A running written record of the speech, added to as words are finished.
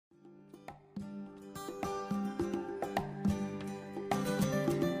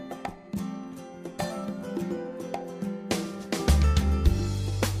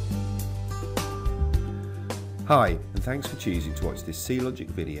Hi, and thanks for choosing to watch this C-Logic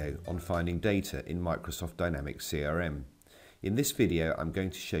video on finding data in Microsoft Dynamics CRM. In this video, I'm going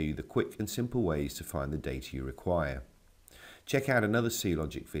to show you the quick and simple ways to find the data you require. Check out another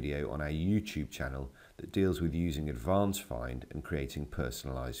C-Logic video on our YouTube channel that deals with using Advanced Find and creating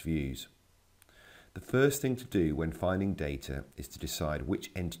personalized views. The first thing to do when finding data is to decide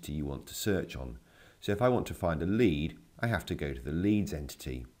which entity you want to search on. So if I want to find a lead, I have to go to the leads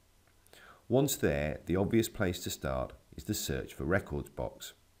entity. Once there, the obvious place to start is the Search for Records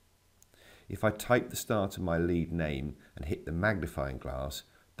box. If I type the start of my lead name and hit the magnifying glass,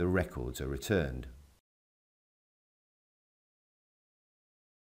 the records are returned.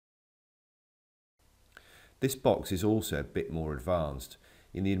 This box is also a bit more advanced.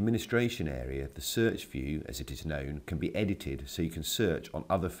 In the administration area, the search view, as it is known, can be edited so you can search on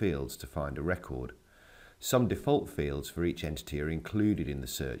other fields to find a record. Some default fields for each entity are included in the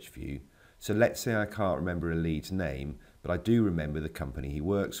search view. So let's say I can't remember a lead's name, but I do remember the company he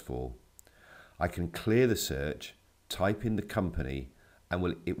works for. I can clear the search, type in the company,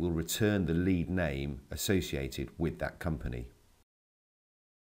 and it will return the lead name associated with that company.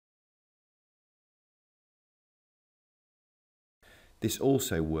 This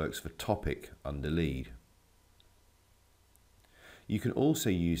also works for topic under lead. You can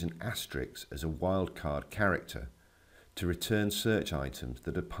also use an asterisk as a wildcard character to return search items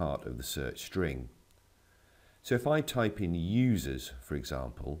that are part of the search string. So if I type in users, for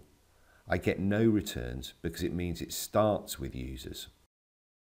example, I get no returns because it means it starts with users.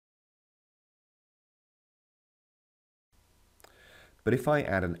 But if I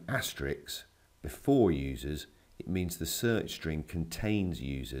add an asterisk before users, it means the search string contains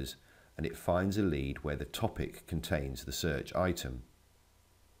users and it finds a lead where the topic contains the search item.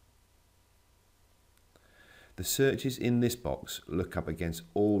 The searches in this box look up against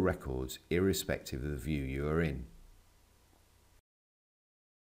all records irrespective of the view you are in.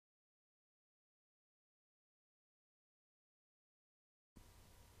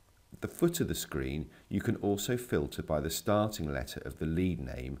 At the foot of the screen, you can also filter by the starting letter of the lead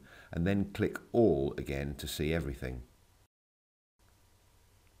name and then click All again to see everything.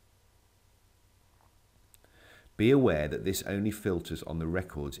 Be aware that this only filters on the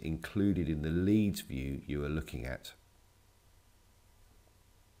records included in the leads view you are looking at.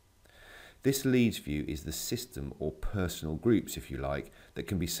 This leads view is the system or personal groups, if you like, that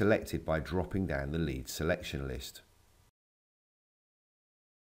can be selected by dropping down the leads selection list.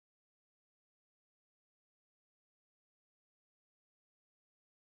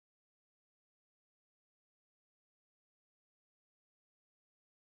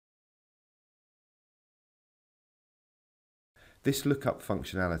 This lookup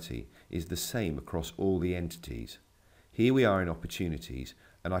functionality is the same across all the entities. Here we are in Opportunities,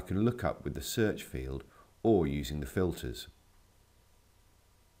 and I can look up with the search field or using the filters.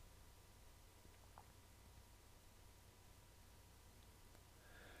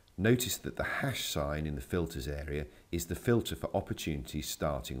 Notice that the hash sign in the filters area is the filter for opportunities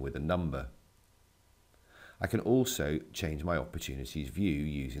starting with a number. I can also change my opportunities view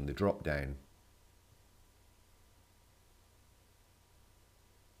using the drop-down.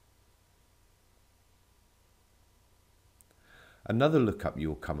 Another lookup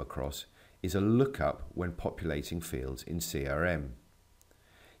you'll come across is a lookup when populating fields in CRM.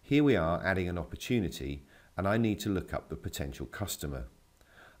 Here we are adding an opportunity and I need to look up the potential customer.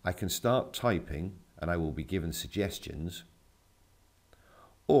 I can start typing and I will be given suggestions,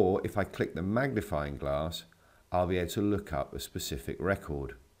 or if I click the magnifying glass, I'll be able to look up a specific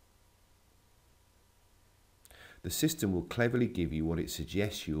record. The system will cleverly give you what it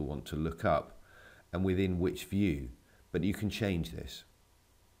suggests you will want to look up and within which view. But you can change this.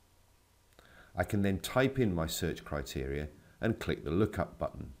 I can then type in my search criteria and click the lookup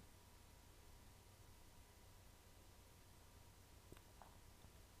button.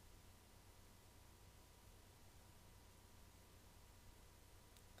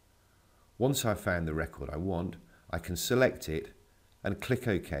 Once I've found the record I want, I can select it and click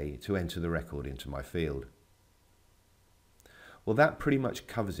OK to enter the record into my field. Well, that pretty much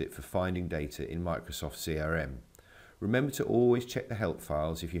covers it for finding data in Microsoft CRM. Remember to always check the help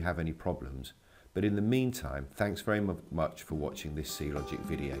files if you have any problems, but in the meantime, thanks very much for watching this C-Logic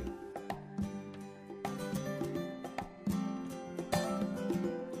video.